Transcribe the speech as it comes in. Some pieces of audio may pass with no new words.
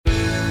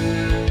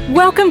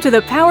Welcome to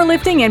the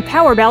Powerlifting and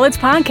Power Ballads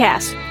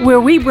podcast,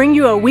 where we bring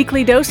you a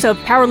weekly dose of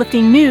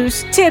powerlifting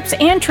news, tips,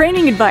 and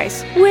training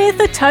advice with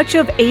a touch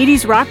of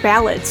 80s rock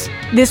ballads.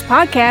 This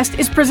podcast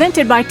is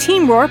presented by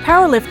Team Roar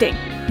Powerlifting,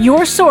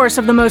 your source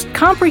of the most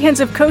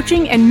comprehensive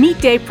coaching and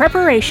meet day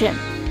preparation.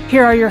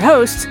 Here are your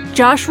hosts,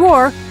 Josh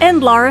Rohr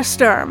and Laura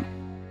Sturm.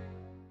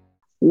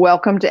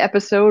 Welcome to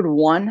episode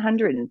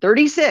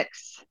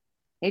 136.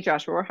 Hey,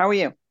 Josh Rohr, how are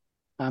you?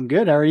 I'm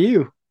good. How are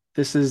you?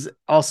 This is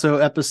also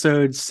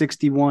episode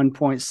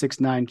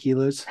 61.69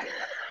 kilos.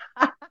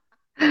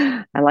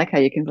 I like how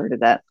you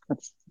converted that.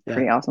 That's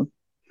pretty awesome.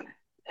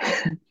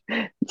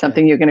 It's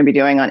something you're going to be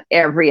doing on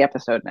every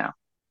episode now.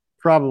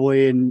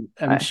 Probably, and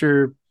I'm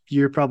sure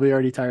you're probably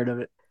already tired of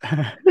it.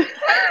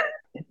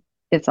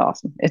 It's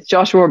awesome. It's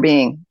Josh Rohr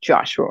being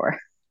Josh Rohr.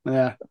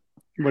 Yeah,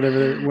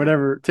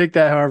 whatever. Take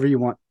that however you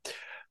want.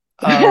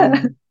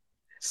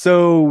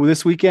 So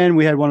this weekend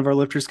we had one of our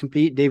lifters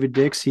compete, David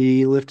Dix.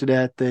 He lifted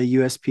at the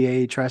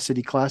USPA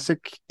Tri-City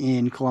Classic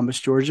in Columbus,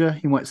 Georgia.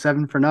 He went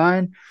 7 for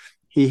 9.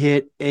 He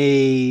hit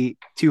a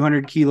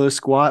 200 kilo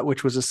squat,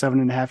 which was a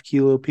 7.5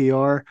 kilo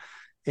PR,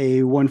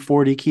 a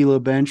 140 kilo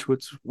bench,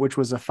 which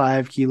was a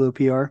 5 kilo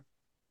PR,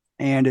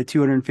 and a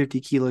 250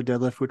 kilo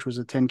deadlift, which was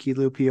a 10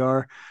 kilo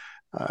PR.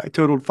 I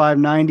totaled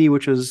 590,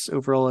 which was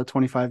overall a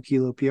 25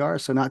 kilo PR.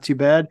 So not too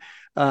bad.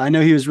 I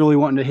know he was really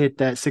wanting to hit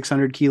that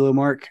 600 kilo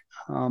mark.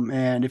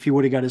 And if he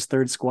would have got his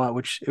third squat,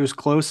 which it was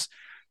close,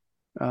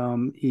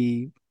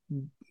 he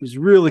was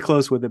really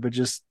close with it, but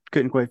just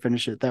couldn't quite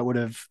finish it. That would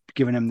have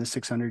given him the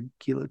 600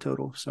 kilo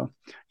total. So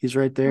he's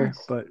right there,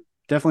 nice. But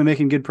definitely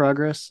making good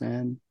progress.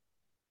 And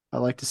I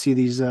like to see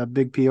these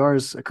big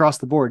PRs across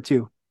the board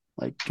too,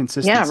 like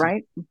consistency. Yeah,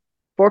 right.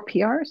 4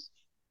 PRs.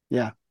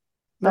 Yeah,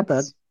 not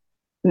bad.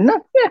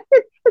 No, yeah,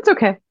 it's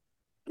okay.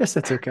 Guess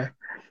that's okay.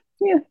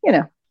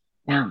 Yeah,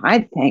 Now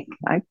I'd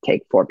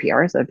take 4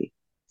 PRs. That'd be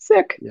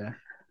sick. Yeah,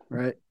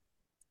 right.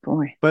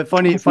 Boy, but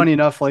funny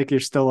enough, like you're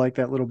still like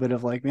that little bit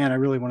of like, man, I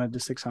really wanted to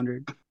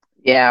 600.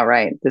 Yeah,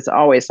 right. There's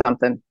always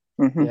something.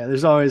 Mm-hmm. Yeah,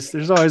 there's always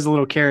a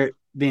little carrot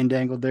being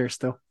dangled there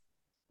still.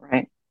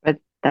 Right, but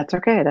that's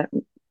okay. That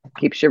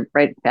keeps you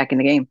right back in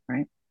the game,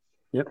 right?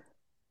 Yep.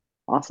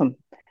 Awesome.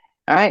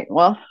 All right.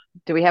 Well,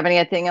 do we have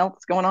anything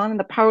else going on in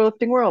the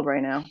powerlifting world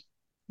right now?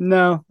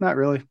 No, not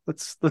really.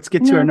 Let's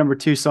get to our number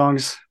 2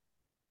 songs.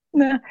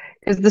 No,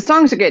 because the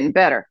songs are getting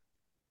better.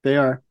 They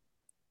are.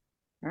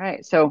 All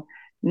right. So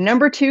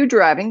number 2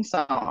 driving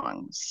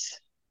songs.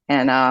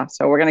 And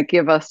so we're going to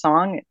give a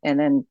song. And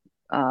then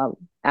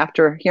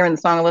after hearing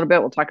the song a little bit,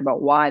 we'll talk about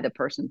why the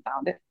person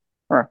found it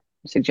or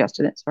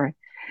suggested it. Sorry.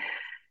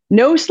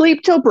 No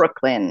Sleep Till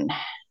Brooklyn.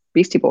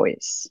 Beastie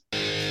Boys.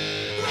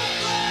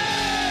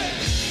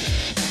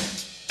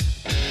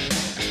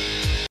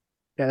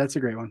 Yeah, that's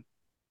a great one.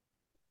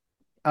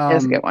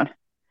 It's a good one.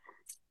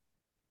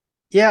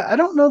 Yeah, I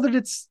don't know that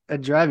it's a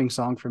driving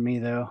song for me,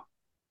 though.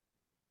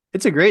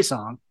 It's a great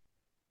song,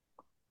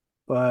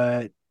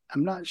 but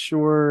I'm not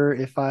sure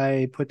if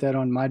I put that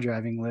on my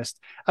driving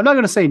list. I'm not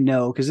going to say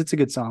no because it's a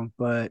good song,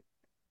 but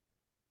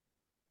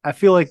I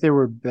feel like there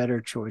were better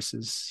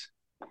choices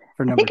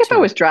for number 2. I think if I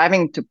was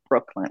driving to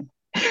Brooklyn,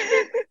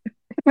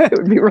 it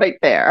would be right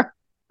there.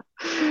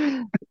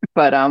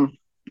 But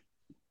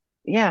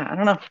yeah, I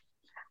don't know.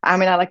 I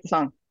mean, I like the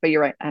song, but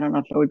you're right. I don't know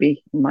if it would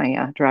be in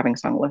my driving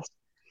song list.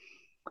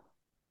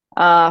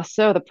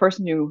 So the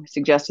person who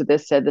suggested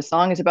this said the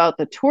song is about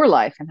the tour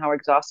life and how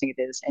exhausting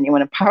it is.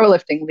 Anyone in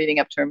powerlifting leading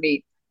up to a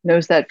meet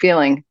knows that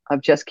feeling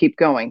of just keep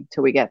going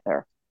till we get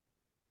there.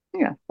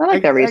 Yeah, I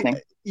like that reasoning.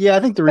 I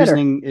think the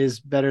reasoning is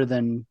better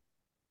than,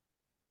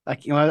 I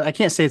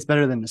can't say it's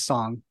better than the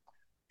song.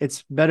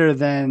 It's better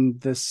than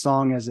the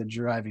song as a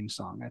driving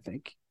song, I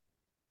think.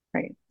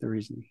 Right. The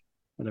reasoning,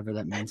 whatever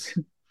that means.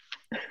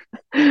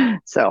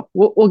 So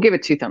we'll give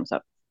it 2 thumbs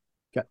up.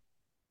 Okay.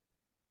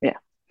 Yeah.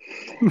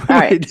 All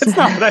right. That's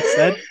not what I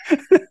said.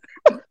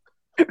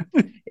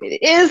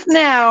 It is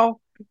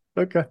now.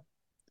 Okay.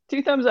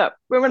 2 thumbs up.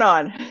 Moving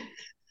on.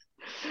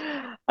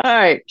 All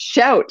right.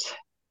 Shout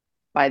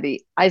by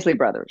the Isley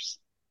Brothers.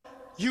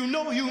 You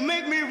know you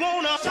make me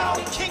wanna shout,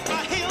 kick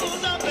my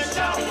heels up and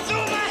shout,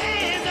 throw my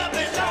hands up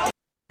and shout.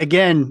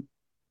 Again,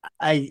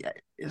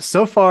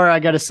 so far, I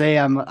got to say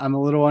I'm a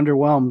little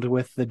underwhelmed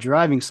with the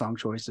driving song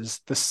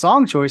choices. The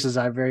song choices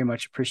I very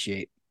much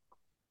appreciate.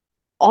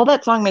 All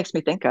that song makes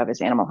me think of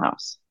is Animal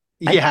House.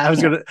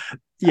 That's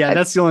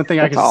the only thing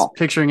I was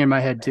picturing in my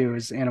head too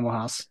is Animal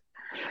House.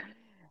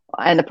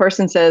 And the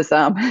person says,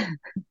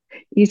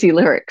 easy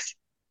lyrics.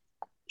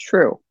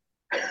 True.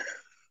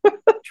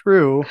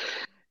 True.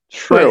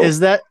 But is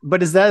that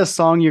a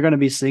song you're going to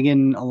be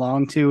singing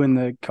along to in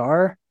the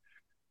car?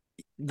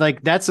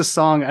 Like that's a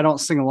song I don't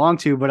sing along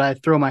to, but I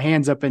throw my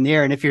hands up in the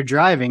air. And if you're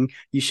driving,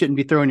 you shouldn't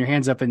be throwing your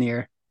hands up in the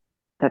air.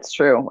 That's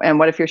true. And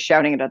what if you're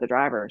shouting at other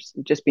drivers?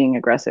 Just being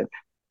aggressive.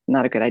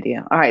 Not a good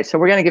idea. All right. So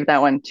we're going to give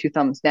that one 2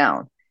 thumbs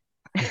down.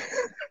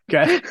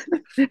 Okay.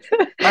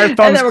 Our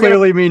thumbs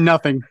clearly mean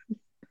nothing.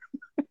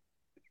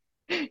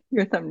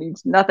 Your thumb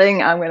needs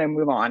nothing. I'm going to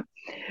move on.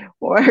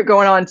 We're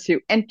going on to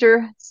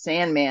Enter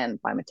Sandman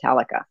by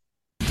Metallica.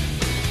 Take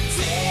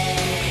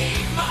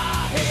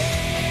my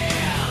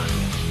hand,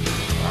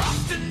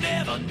 off to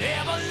never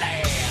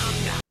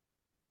land.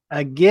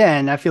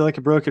 Again, I feel like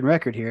a broken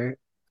record here.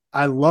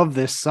 I love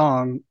this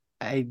song.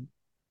 I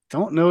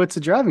don't know it's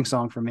a driving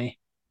song for me.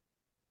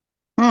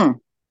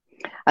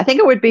 I think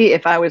it would be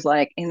if I was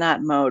like in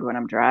that mode when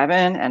I'm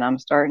driving and I'm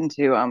starting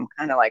to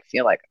kind of like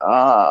feel like,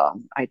 oh,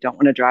 I don't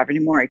want to drive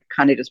anymore. I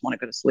kind of just want to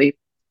go to sleep.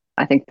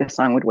 I think this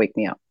song would wake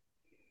me up.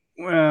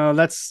 Well,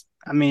 that's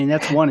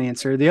one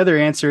answer. The other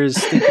answer is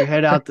stick your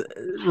head out,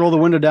 roll the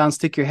window down,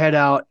 stick your head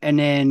out, and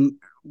then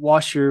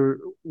wash your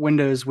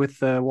windows with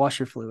the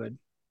washer fluid.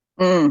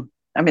 I mean,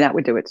 that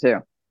would do it too.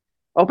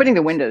 Opening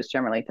the windows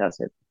generally does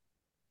it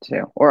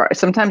too. Or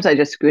sometimes I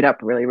just scoot up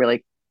really,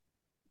 really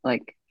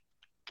like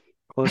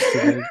Close to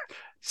the.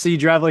 So you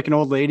drive like an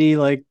old lady,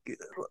 like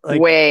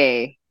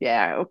way.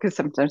 Yeah. Because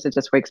sometimes it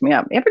just wakes me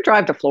up. You ever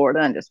drive to Florida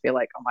and just feel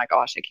like, oh my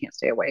gosh, I can't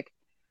stay awake?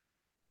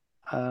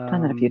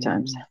 Done that a few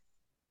times.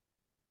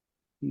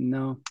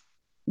 No.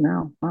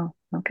 No. Oh,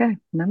 okay.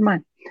 Never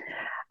mind.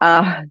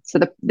 So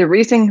the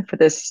reason for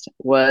this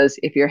was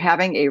if you're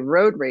having a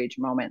road rage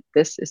moment,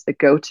 this is the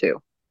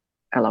go-to.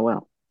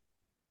 LOL.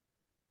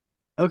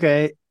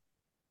 Okay.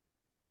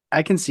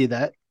 I can see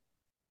that.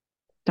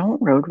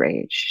 Don't road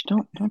rage.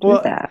 Don't do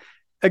Well, that.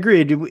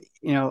 agreed.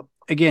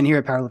 Again, here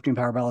at Powerlifting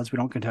Power Ballads, we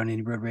don't condone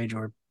any road rage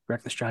or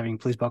reckless driving.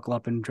 Please buckle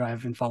up and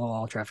drive and follow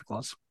all traffic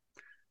laws.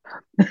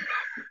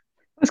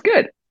 That's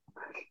good.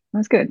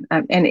 That's good.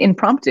 And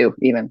impromptu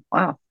even.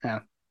 Wow. Yeah.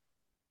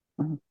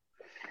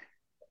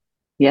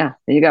 Yeah,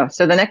 there you go.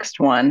 So the next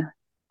one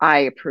I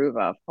approve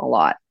of a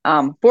lot.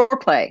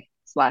 Foreplay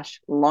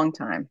 / Long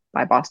Time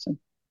by Boston.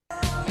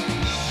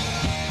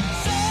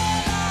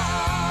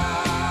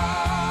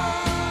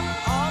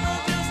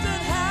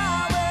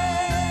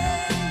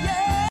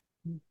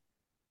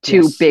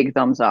 Two Yes. big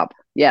thumbs up.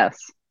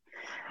 Yes.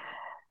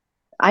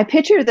 I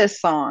picture this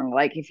song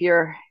like if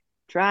you're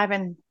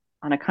driving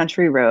on a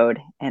country road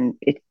and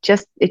it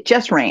just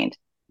rained.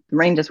 The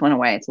rain just went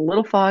away. It's a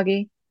little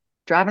foggy.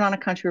 Driving on a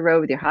country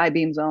road with your high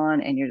beams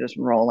on and you're just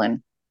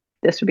rolling.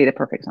 This would be the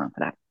perfect song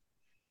for that.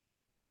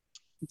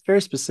 It's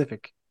very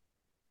specific.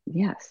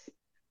 Yes.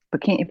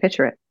 But can't you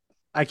picture it?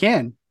 I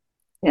can.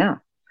 Yeah.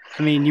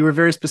 I mean, you were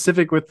very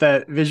specific with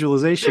that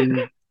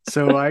visualization.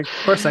 So of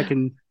course I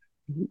can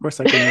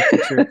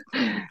picture it.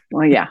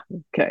 Well, yeah.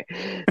 Okay.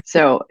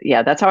 So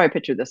yeah, that's how I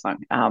pictured this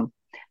song.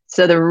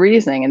 So the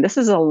reasoning, and this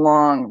is a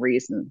long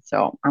reason.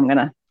 So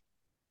light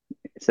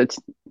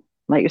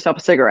yourself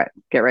a cigarette.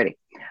 Get ready.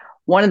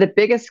 One of the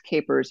biggest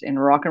capers in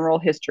rock and roll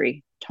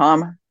history,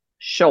 Tom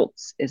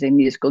Schultz, is a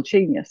musical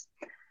genius.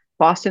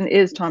 Boston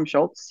is Tom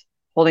Schultz,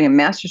 holding a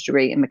master's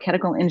degree in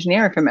mechanical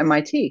engineering from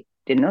MIT.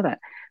 Didn't know that.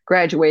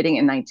 Graduating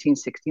in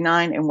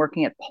 1969 and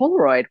working at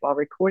Polaroid while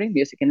recording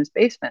music in his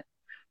basement.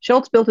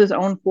 Schultz built his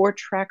own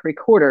 4-track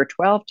recorder,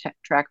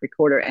 12-track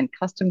recorder, and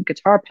custom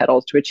guitar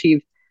pedals to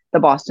achieve the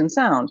Boston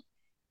sound.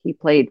 He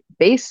played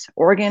bass,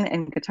 organ,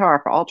 and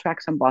guitar for all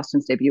tracks on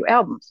Boston's debut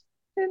albums.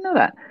 I didn't know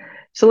that.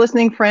 So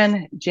listening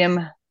friend Jim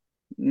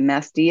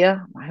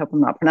Mastia, I hope I'm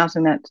not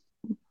pronouncing that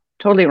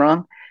totally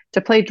wrong,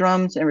 to play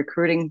drums and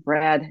recruiting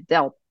Brad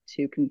Delp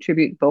to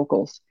contribute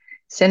vocals,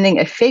 sending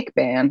a fake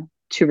band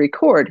to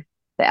record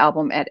the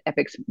album at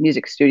Epic's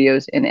music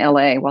studios in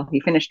LA while he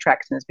finished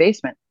tracks in his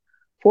basement.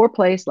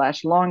 Foreplay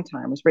 / Long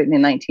Time was written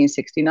in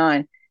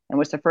 1969 and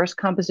was the first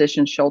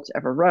composition Schultz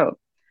ever wrote.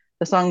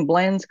 The song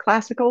blends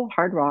classical,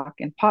 hard rock,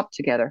 and pop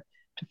together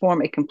to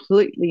form a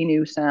completely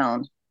new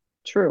sound.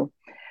 True.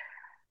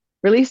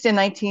 Released in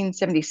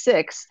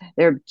 1976,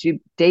 their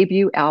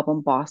debut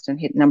album, Boston,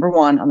 hit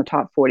 #1 on the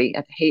top 40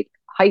 at the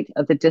height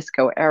of the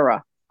disco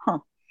era.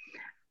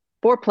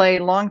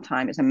 Foreplay Long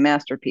Time is a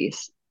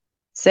masterpiece.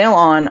 Sail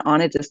on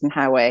a distant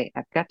highway.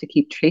 I've got to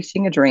keep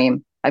chasing a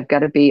dream. I've got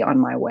to be on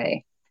my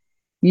way.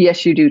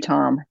 Yes, you do,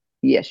 Tom.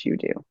 Yes, you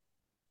do.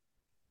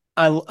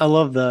 I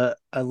love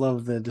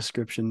the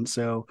description.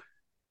 So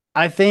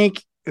I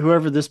think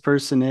whoever this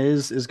person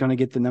is going to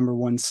get the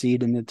 #1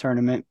 seed in the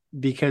tournament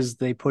because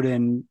they put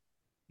in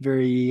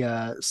very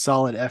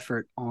solid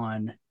effort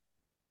on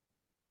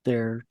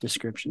their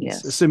descriptions.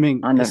 Yes,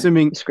 assuming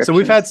so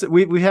we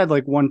had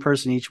like one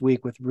person each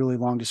week with really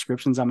long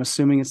descriptions. I'm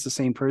assuming it's the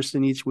same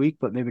person each week,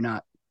 but maybe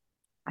not.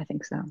 I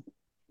think so.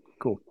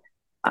 Cool.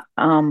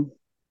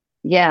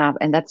 Yeah,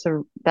 and that's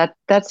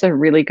a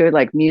really good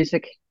like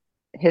music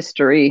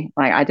history.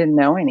 Like I didn't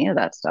know any of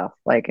that stuff.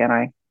 Like,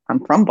 and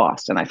I'm from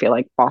Boston. I feel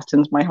like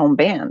Boston's my home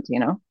band,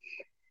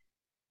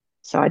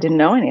 So I didn't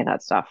know any of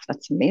that stuff.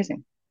 That's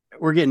amazing.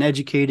 We're getting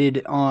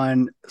educated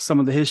on some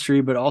of the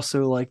history, but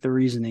also like the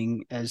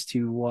reasoning as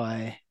to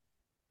why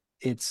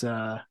it's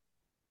a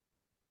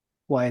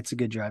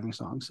good driving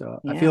song.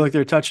 So yeah. I feel like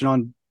they're touching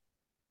on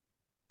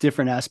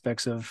different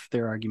aspects of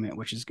their argument,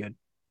 which is good.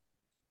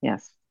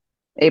 Yes.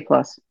 A+.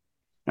 All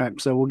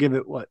right. So we'll give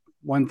it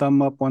 1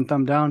 thumb up, 1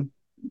 thumb down.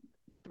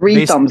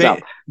 Three thumbs up.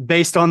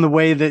 Based on the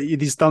way that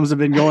these thumbs have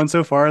been going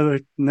so far,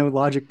 there's no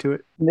logic to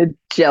it.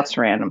 Just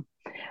random.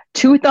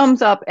 2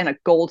 thumbs up and a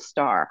gold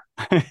star.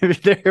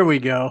 There we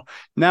go.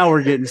 Now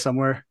we're getting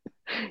somewhere.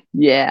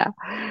 Yeah.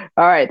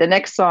 All right. The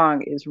next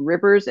song is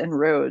Rivers and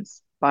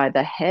Roads by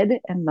The Head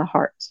and the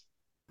Heart.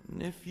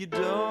 And if you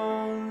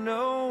don't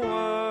know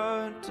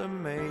what to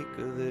make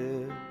of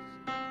this,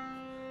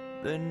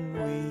 then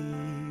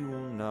we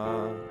will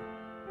not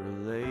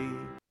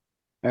relate.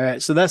 All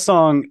right. So that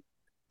song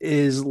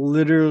is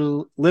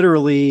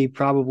literally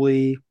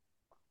probably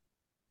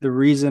the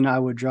reason I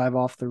would drive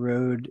off the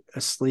road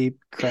asleep,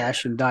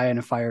 crash, and die in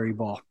a fiery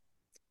ball.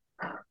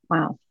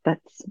 Wow.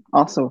 That's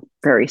also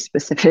very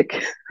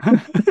specific.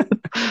 And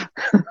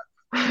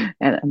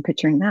I'm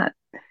picturing that.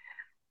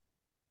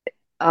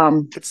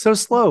 It's so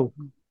slow.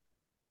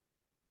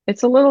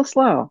 It's a little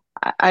slow.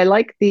 I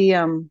like the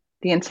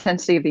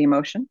intensity of the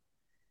emotion.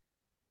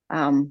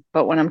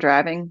 But when I'm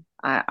driving,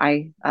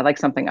 I like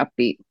something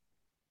upbeat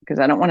because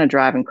I don't want to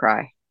drive and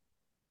cry.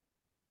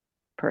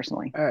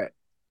 Personally. All right.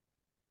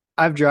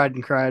 I've driven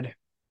and cried.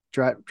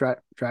 Driving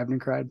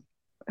and cried.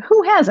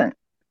 Who hasn't?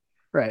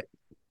 Right.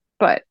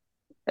 But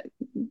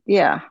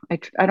yeah,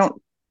 I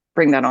don't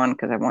bring that on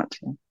because I want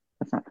to.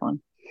 That's not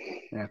fun.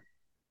 Yeah.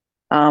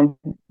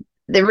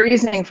 The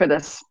reasoning for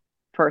this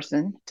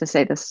person to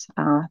say this,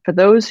 for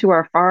those who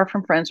are far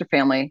from friends or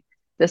family,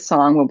 this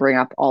song will bring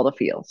up all the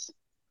feels.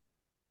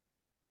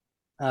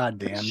 Ah,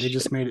 damn. They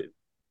just made it.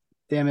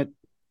 Damn it.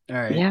 All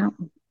right. Yeah,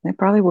 they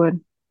probably would.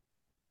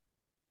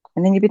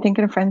 And then you'd be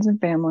thinking of friends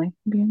and family.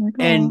 Being like,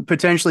 oh. And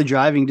potentially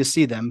driving to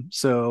see them.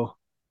 So.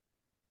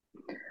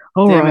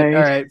 All right.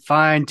 All right.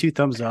 Fine. 2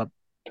 thumbs up.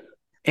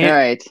 And, all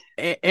right.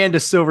 And a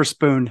silver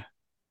spoon.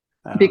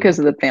 Because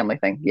of the family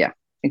thing. Yeah,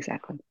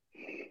 exactly.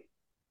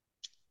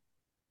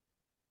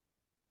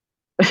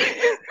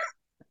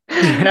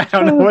 I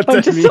don't know what that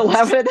means. I'm just still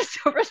laughing at the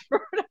silver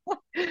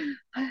spoon.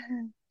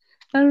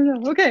 I don't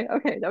know. Okay,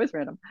 that was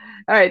random.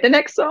 All right, the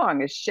next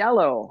song is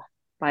Shallow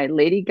by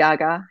Lady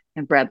Gaga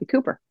and Bradley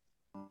Cooper.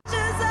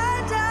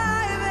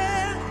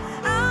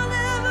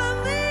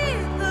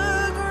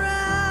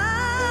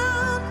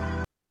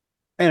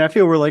 And I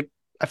feel like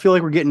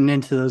we're getting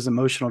into those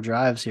emotional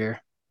drives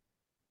here.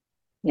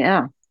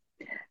 Yeah.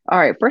 All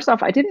right. First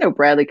off, I didn't know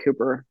Bradley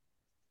Cooper.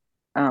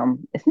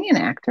 Isn't he an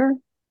actor?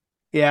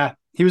 Yeah,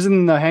 he was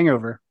in The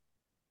Hangover.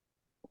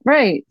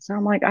 Right. So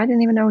I'm like, I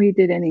didn't even know he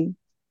did any.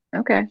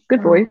 Okay,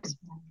 good voice.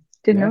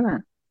 Didn't know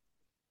that.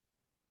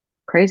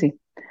 Crazy.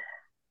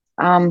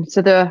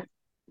 So the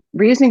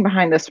reasoning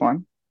behind this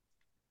one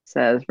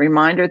says,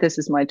 reminder, this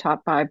is my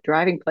top 5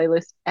 driving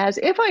playlist as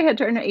if I had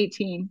turned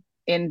 18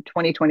 in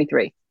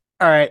 2023.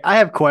 All right, I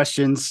have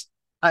questions.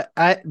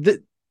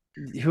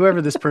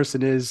 Whoever this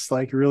person is,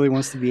 like, really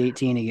wants to be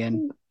 18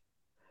 again.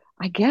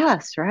 I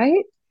guess,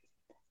 right?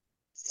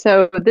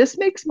 So this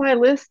makes my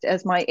list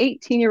as my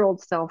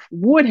 18-year-old self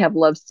would have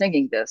loved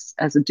singing this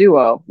as a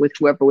duo with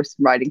whoever was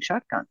riding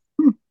shotgun.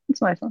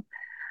 It's a nice one.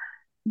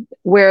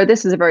 Where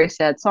this is a very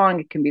sad song,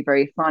 it can be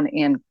very fun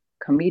and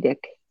comedic,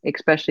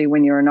 especially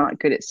when you're not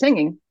good at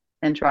singing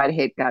and try to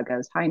hit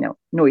Gaga's high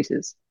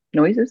notes.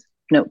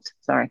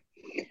 Sorry.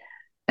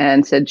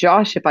 And said,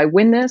 Josh, if I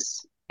win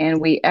this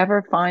and we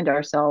ever find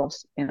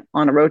ourselves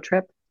on a road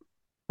trip,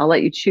 I'll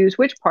let you choose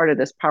which part of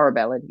this power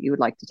ballad you would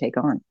like to take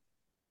on.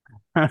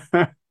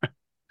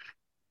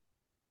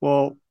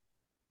 Well,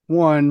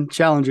 1,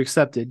 challenge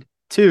accepted.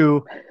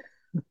 2,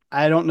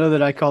 I don't know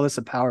that I call this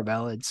a power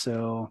ballad,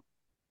 so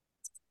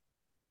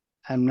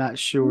I'm not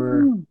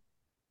sure.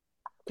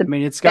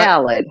 It's got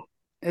ballad.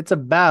 It's a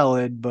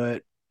ballad,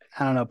 but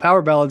I don't know.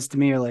 Power ballads to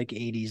me are like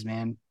 80s,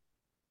 man.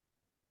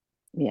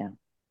 Yeah.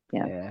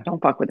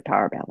 Don't fuck with the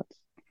power ballads.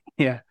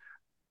 Yeah.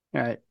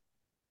 All right.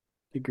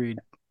 Agreed.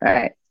 All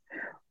right.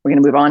 We're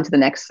going to move on to the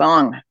next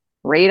song,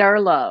 Radar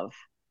Love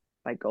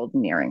by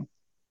Golden Earring.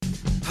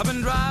 I've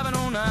been driving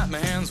all night, my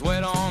hands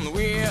wet on the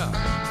wheel.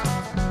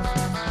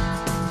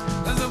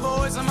 There's a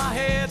voice in my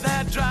head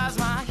that drives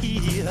my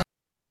heel.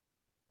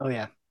 Oh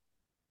yeah.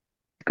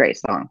 Great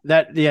song.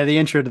 The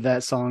intro to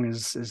that song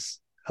is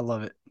I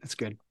love it. It's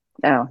good.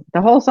 Oh,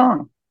 the whole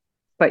song.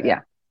 But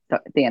yeah,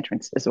 the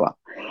entrance as well.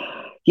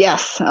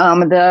 Yes.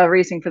 The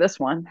reasoning for this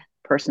one,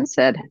 person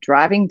said,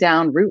 driving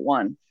down Route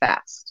 1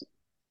 fast.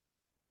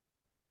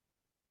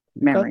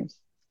 Memories.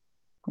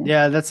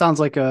 Yeah, that sounds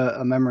like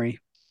a memory.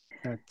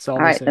 That's all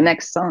right, the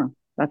next song.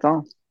 That's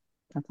all.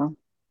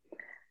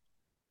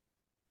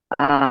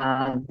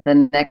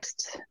 The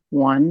next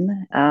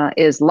one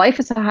is Life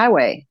is a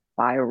Highway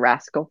by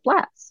Rascal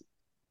Flatts.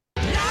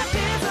 Life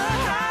is a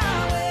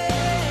highway,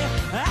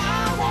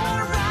 I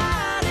wanna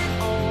ride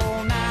it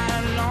all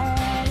night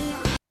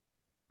long.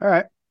 All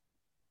right.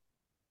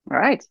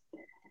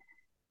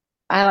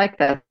 I like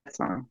that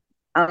song.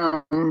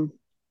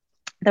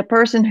 The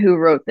person who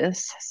wrote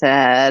this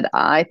said,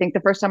 I think the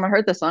first time I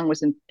heard the song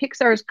was in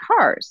Pixar's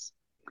Cars.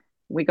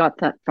 We got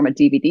that from a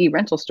DVD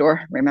rental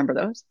store. Remember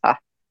those?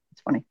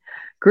 It's funny.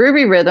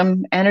 Groovy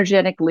rhythm,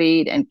 energetic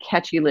lead, and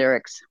catchy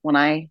lyrics. When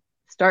I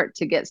start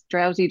to get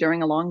drowsy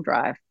during a long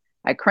drive,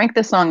 I crank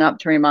the song up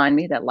to remind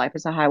me that life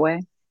is a highway.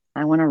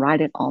 I want to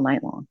ride it all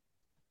night long.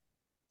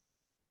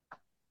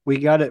 We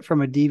got it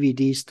from a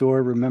DVD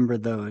store. Remember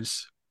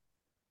those?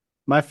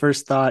 My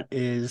first thought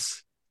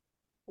is,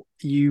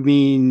 you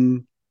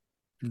mean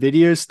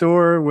video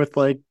store with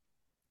like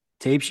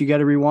tapes you got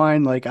to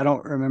rewind? Like, I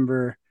don't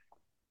remember.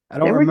 I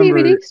don't There were remember.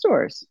 DVD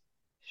stores.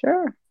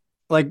 Sure.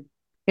 Like,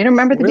 You don't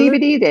remember the were there?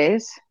 DVD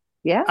days?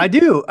 Yeah. I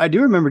do. I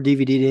do remember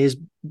DVD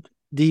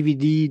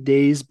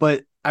days,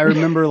 but I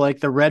remember like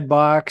the Red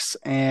Box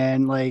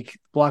and like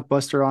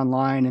Blockbuster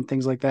Online and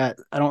things like that.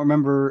 I don't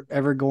remember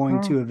ever going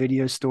Oh. to a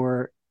video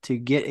store to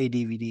get a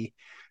DVD.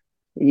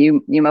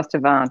 You must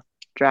have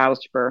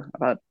drowsed for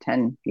about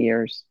 10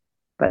 years.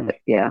 But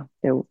yeah,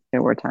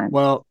 there were times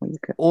Well, when you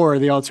could. or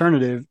the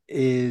alternative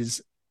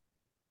is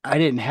I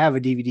didn't have a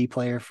DVD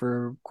player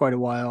for quite a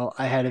while.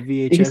 I had a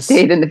You VHS.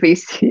 stayed in the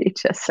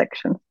VHS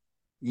section.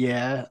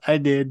 Yeah, I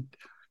did.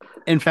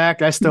 In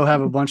fact, I still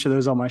have a bunch of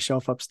those on my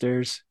shelf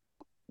upstairs.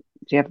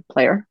 Do you have a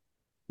player?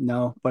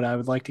 No, but I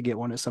would like to get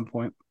one at some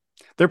point.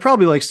 They're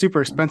probably like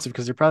super expensive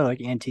because they're probably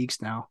like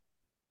antiques now.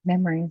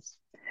 Memories.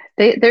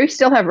 They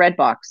still have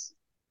Redbox.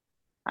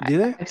 Do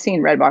they? I've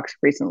seen Redbox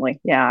recently.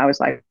 Yeah, I was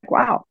like,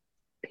 wow,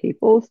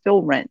 people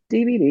still rent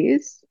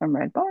DVDs from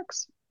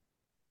Redbox.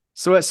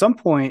 So at some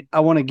point,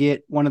 I want to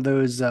get one of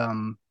those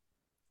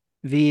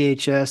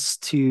VHS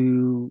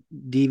to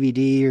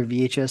DVD or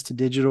VHS to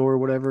digital or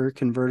whatever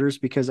converters,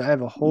 because I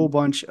have a whole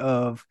bunch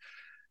of.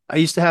 I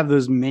used to have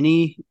those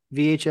mini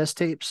VHS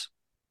tapes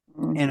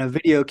and a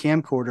video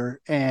camcorder,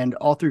 and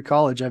all through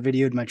college, I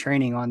videoed my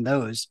training on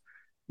those,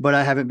 but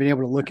I haven't been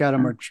able to look at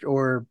them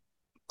or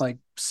like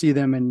see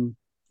them in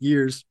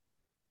years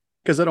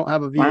because I don't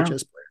have a VHS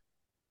player.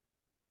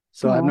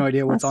 So I have no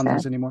idea what's on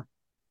those anymore.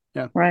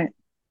 Yeah. Right.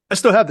 I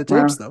still have the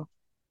tapes though.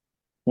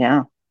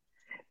 Yeah.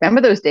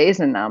 Remember those days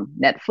in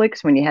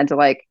Netflix when you had to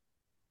like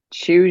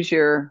choose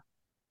your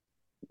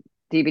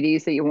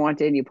DVDs that you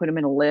wanted, you put them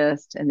in a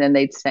list, and then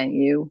they'd send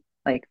you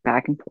like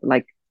back and forth.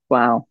 Like,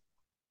 wow,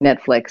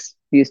 Netflix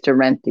used to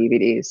rent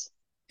DVDs.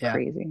 Yeah.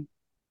 Crazy.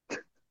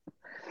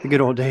 The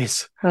good old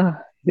days. Oh,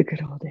 the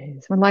good old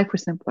days when life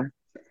was simpler.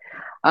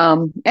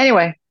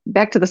 Anyway,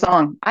 back to the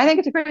song. I think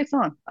it's a great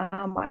song.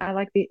 I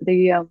like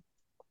the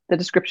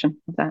description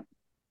of that.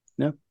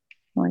 Yeah.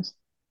 Nice.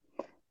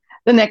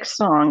 The next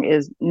song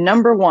is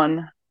Number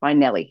One by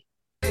Nelly.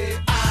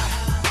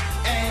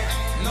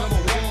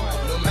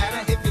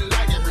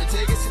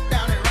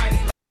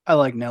 I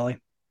like Nelly.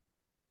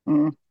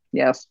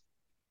 Yes.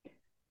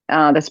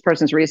 This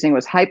person's reasoning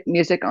was hype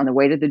music on the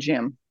way to the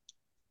gym.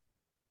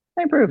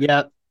 I approve.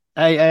 Yeah,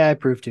 I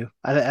approve too.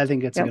 I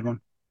think that's a good one.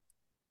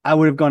 I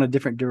would have gone a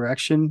different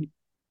direction,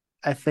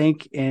 I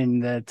think, in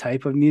the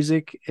type of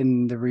music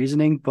and the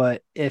reasoning.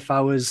 But if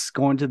I was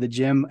going to the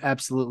gym,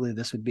 absolutely,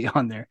 this would be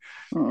on there.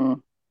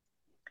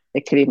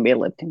 It could even be a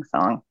lifting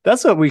song.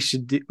 That's what we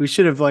should do. We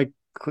should have like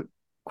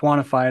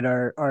quantified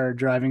our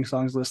driving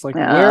songs list. Like,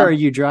 where are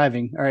you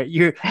driving? All right,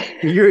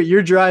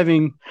 you're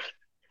driving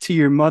to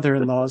your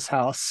mother-in-law's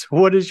house.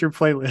 What is your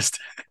playlist?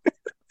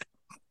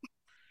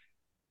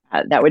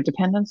 That would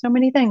depend on so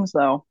many things,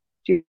 though.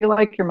 Do you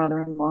like your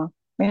mother-in-law?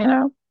 You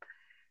know,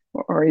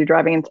 or are you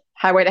driving into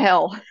highway to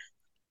hell?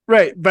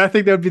 Right, but I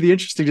think that would be the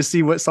interesting to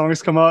see what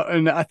songs come out,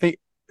 and I think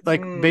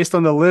like based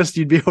on the list,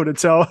 you'd be able to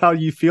tell how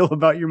you feel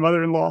about your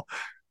mother-in-law.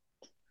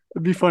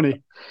 It'd be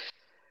funny.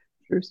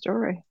 True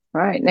story.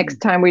 All right, next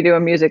time we do a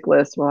music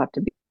list, we'll have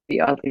to be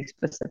oddly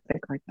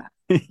specific like that.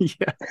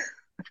 Yeah.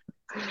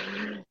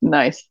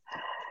 Nice.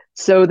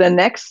 So the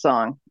next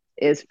song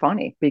is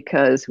funny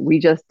because we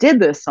just did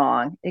this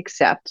song,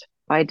 except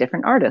by a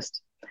different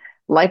artist.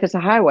 Life is a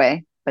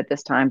Highway, but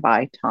this time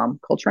by Tom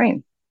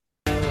Coltrane.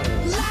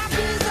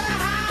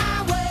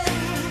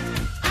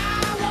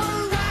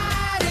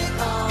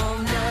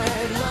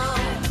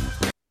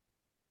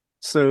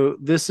 So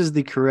this is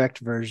the correct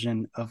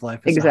version of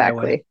Life is a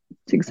Highway.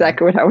 It's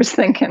exactly what I was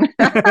thinking.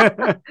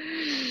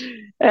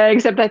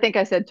 Except I think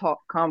I said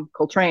Tom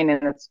Coltrane,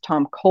 and it's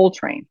Tom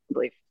Coltrane, I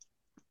believe.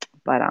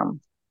 But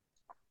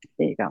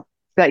there you go.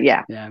 But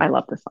yeah, I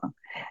love this song.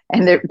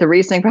 And the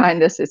reasoning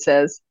behind this,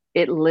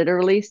 it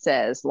literally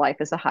says life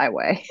is a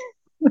highway.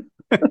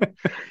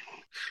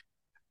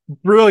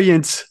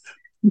 Brilliant.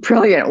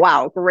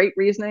 Wow. Great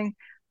reasoning.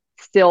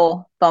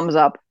 Still thumbs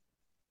up,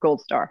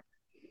 gold star.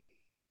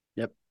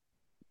 Yep.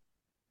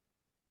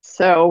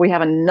 So we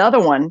have another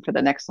one for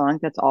the next song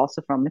that's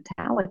also from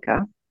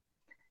Metallica.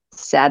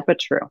 Sad but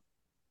true.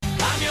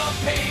 I'm your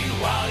pain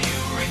while you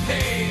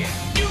repay.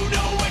 You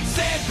know it's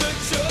sad but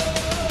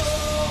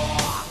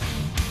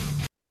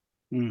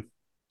true.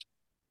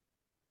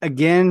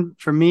 Again,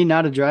 for me,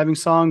 not a driving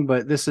song,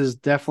 but this is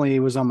definitely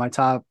was on my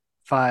top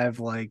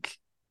 5 like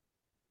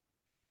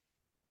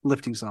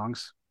lifting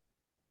songs.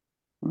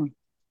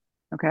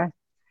 Okay.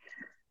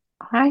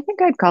 I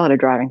think I'd call it a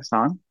driving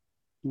song.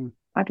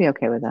 I'd be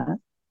okay with that.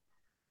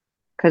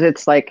 Because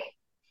it's like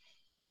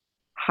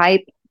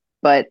hype,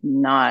 but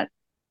not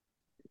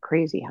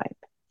crazy hype.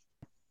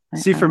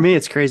 See, for me,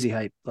 it's crazy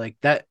hype. Like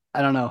that,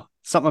 I don't know.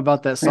 Something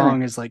about that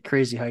song is like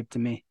crazy hype to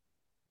me.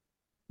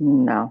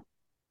 No,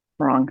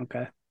 wrong.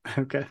 Okay.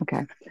 Okay.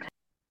 Okay.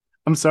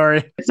 I'm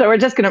sorry. So we're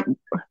just gonna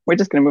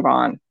move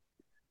on.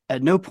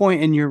 At no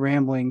point in your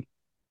rambling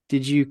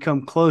did you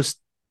come close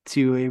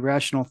to a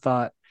rational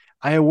thought.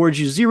 I award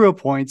you 0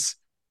 points,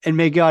 and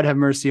may God have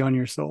mercy on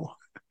your soul.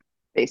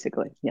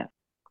 Basically, yeah.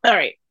 All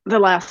right. The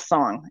last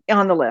song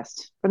on the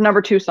list, the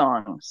number 2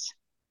 songs.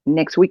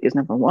 Next week is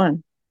number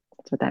 1.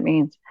 That's what that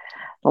means.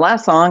 The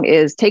last song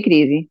is "Take It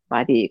Easy"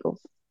 by the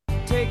Eagles.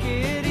 Take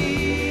it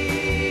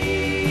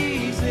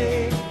easy,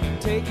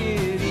 take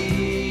it easy.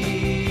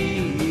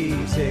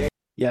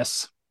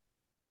 Yes.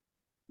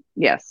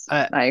 Yes,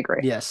 I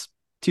agree. Yes.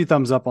 2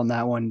 thumbs up on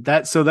that one.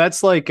 That's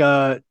like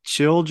a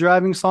chill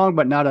driving song,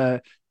 but not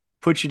a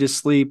put you to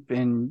sleep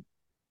and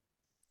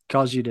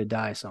cause you to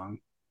die song.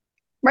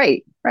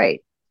 Right.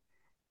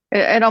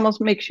 It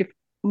almost makes you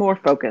more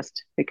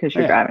focused because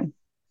you're driving.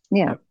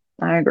 Yeah, yep.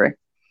 I agree.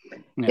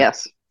 Yeah.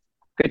 Yes.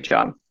 Good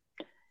job.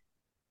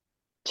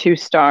 2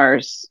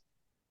 stars.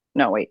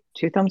 No, wait.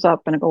 2 thumbs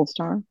up and a gold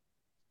star.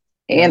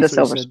 And a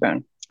silver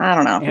spoon. I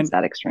don't know if it's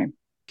that extreme.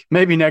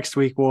 Maybe next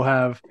week we'll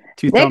have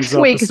 2 thumbs up. Next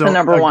week is the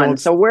number 1.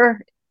 So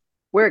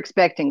we're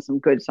expecting some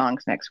good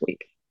songs next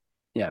week.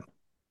 Yeah.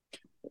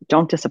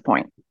 Don't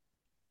disappoint.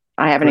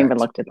 I haven't even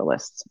looked at the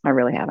lists. I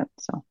really haven't.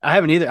 So I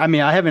haven't either. I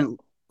mean, I haven't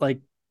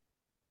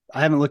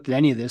looked at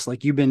any of this.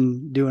 Like, you've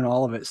been doing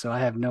all of it, so I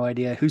have no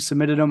idea who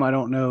submitted them. I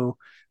don't know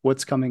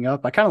what's coming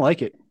up. I kind of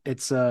like it.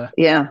 It's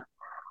yeah.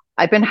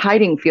 I've been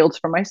hiding fields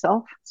for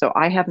myself, so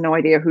I have no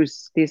idea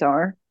whose these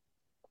are,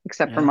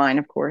 except for mine,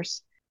 of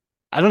course.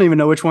 I don't even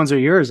know which ones are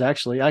yours,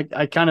 actually.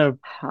 I kind of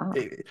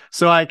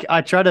so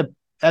I try to,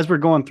 as we're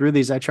going through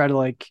these, I try to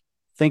like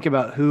think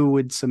about who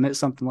would submit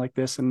something like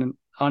this, and then,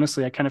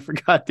 honestly, I kind of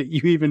forgot that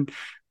you even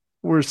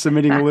were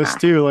submitting a list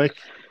too. Like,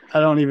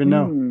 I don't even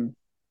know.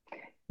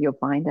 You'll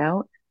find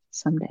out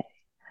someday.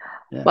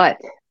 Yeah.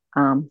 But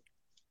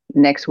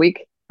next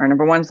week, our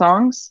number 1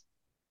 songs.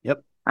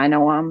 Yep. I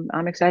know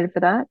I'm excited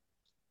for that.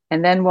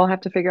 And then we'll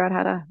have to figure out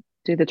how to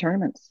do the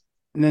tournaments.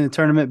 And then the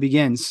tournament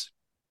begins.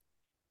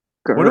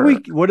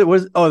 Grr. What it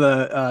was? Oh,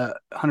 the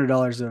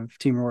 $100 of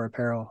Team Roar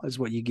apparel is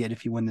what you get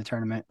if you win the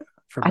tournament.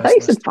 I thought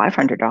you said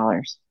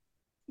 $500.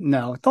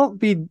 No, don't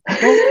get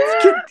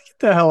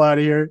the hell out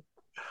of here.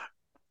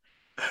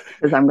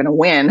 Because I'm going to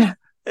win.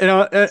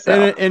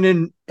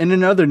 And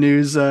in other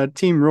news,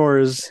 Team Roar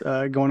is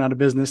going out of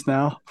business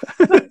now.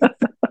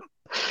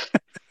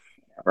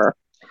 Never.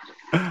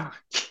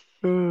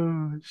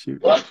 Oh,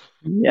 shoot.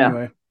 Yeah.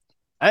 Anyway,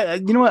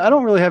 you know what? I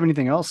don't really have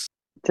anything else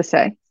to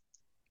say.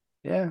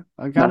 Yeah,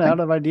 I'm kind of out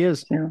of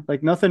ideas. Yeah.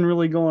 Like, nothing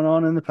really going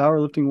on in the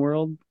powerlifting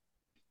world,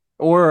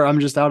 or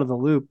I'm just out of the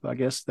loop. I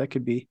guess that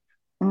could be.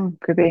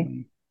 Could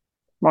be.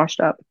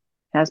 Washed up.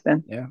 Has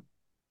been. Yeah.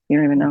 You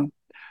don't even know.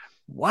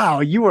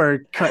 Wow, you are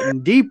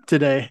cutting deep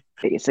today.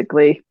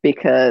 Basically,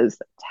 because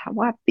that's how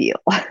I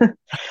feel. But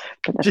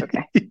that's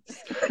okay.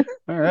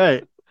 All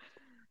right.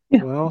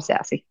 Yeah, well, I'm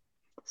sassy.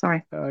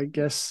 Sorry. I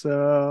guess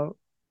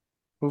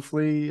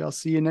hopefully I'll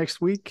see you next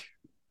week.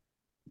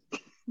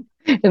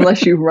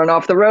 Unless you run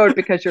off the road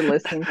because you're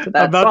listening to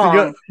that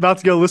song. About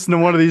to go listen to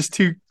one of these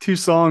two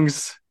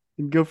songs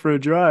and go for a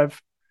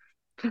drive.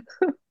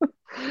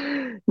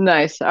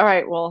 Nice. All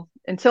right. Well,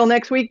 until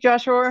next week,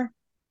 Joshua,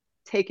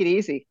 take it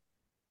easy.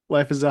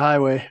 Life is a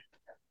highway.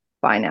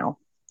 Bye now.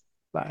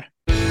 Bye.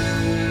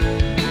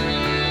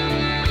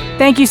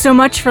 Thank you so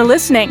much for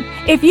listening.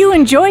 If you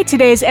enjoyed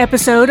today's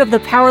episode of the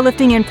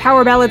Powerlifting and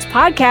Power Ballads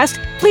podcast,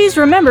 please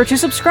remember to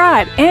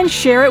subscribe and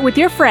share it with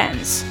your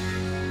friends.